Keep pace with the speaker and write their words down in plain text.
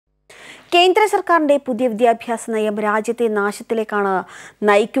കേന്ദ്ര സർക്കാരിന്റെ പുതിയ വിദ്യാഭ്യാസ നയം രാജ്യത്തെ നാശത്തിലേക്കാണ്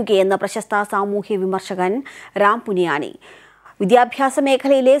നയിക്കുകയെന്ന് പ്രശസ്ത സാമൂഹ്യ വിമർശകൻ രാം പുനിയാനി. വിദ്യാഭ്യാസ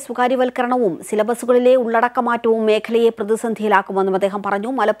മേഖലയിലെ സ്വകാര്യവൽക്കരണവും സിലബസുകളിലെ ഉള്ളടക്കമാറ്റവും മേഖലയെ പ്രതിസന്ധിയിലാക്കുമെന്നും അദ്ദേഹം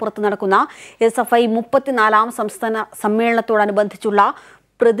പറഞ്ഞു. മലപ്പുറത്ത് നടക്കുന്ന SFI 34ാം സംസ്ഥാന സമ്മേളനത്തോടനുബന്ധിച്ചുള്ള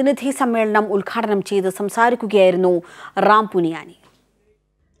പ്രതിനിധി സമ്മേളനം ഉദ്ഘാടനം ചെയ്ത് സംസാരിക്കുകയായിരുന്നു രാം പുനിയാനി.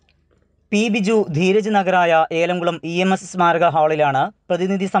 പി ബിജു ധീരജ് നഗറായ ഏലംകുളം EMS സ്മാരക ഹാളിലാണ്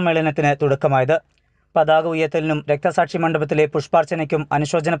പ്രതിനിധി സമ്മേളനത്തിന് തുടക്കമായത്. പതാക ഉയർത്തലിനും രക്തസാക്ഷി മണ്ഡപത്തിലെ പുഷ്പാർച്ചനയ്ക്കും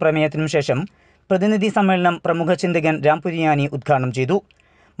അനുശോചന പ്രമേയത്തിനും ശേഷം പ്രതിനിധി സമ്മേളനം പ്രമുഖ ചിന്തകൻ രാം പുനിയാനി ഉദ്ഘാടനം ചെയ്തു.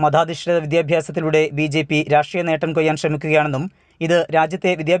 മതാധിഷ്ഠിത വിദ്യാഭ്യാസത്തിലൂടെ BJP രാഷ്ട്രീയ നേട്ടം കൊയ്യാൻ ശ്രമിക്കുകയാണെന്നും ഇത്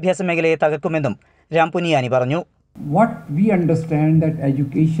രാജ്യത്തെ വിദ്യാഭ്യാസ മേഖലയെ തകർക്കുമെന്നും രാം പുനിയാനി പറഞ്ഞു. What we understand that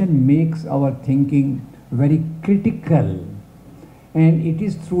education makes our thinking very critical, and it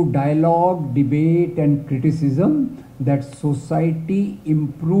is through dialogue, debate and criticism that society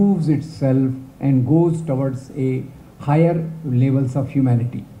improves itself and goes towards a higher levels of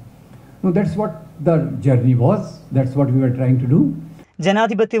humanity. Now that's what the journey was. That's what we were trying to do.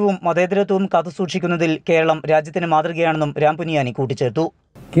 ജനാധിപത്യവും മതേതരത്വവും കാത്തുസൂക്ഷിക്കുന്നതിൽ കേരളം രാജ്യത്തിന് മാതൃകയാണെന്നും രാം പുനിയാനി കൂട്ടിച്ചേർത്തു.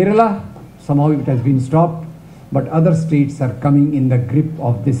 Kerala, somehow it has been stopped, but other states are coming in the grip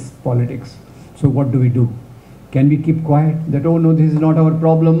of this politics. So what do? Can we keep quiet that, oh no, this is not our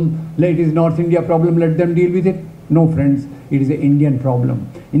problem, it is North India problem, let them deal with it? No friends, it is an Indian problem.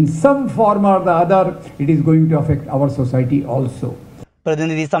 In some form or the other, it is going to affect our society also.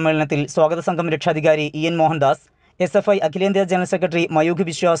 പ്രതിനിധി സമ്മേളനത്തിൽ സ്വാഗത സംഘം രക്ഷാധികാരി EN Mohandas, SFI അഖിലേന്ത്യാ general secretary Mayukh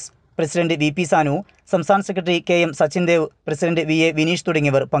Vishwas, president VP Sanu, സംസ്ഥാന secretary KM Sachin Dev, president VA Vineesh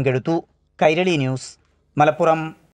തുടങ്ങിയവർ പങ്കെടുത്തു. Kairali news, Malappuram.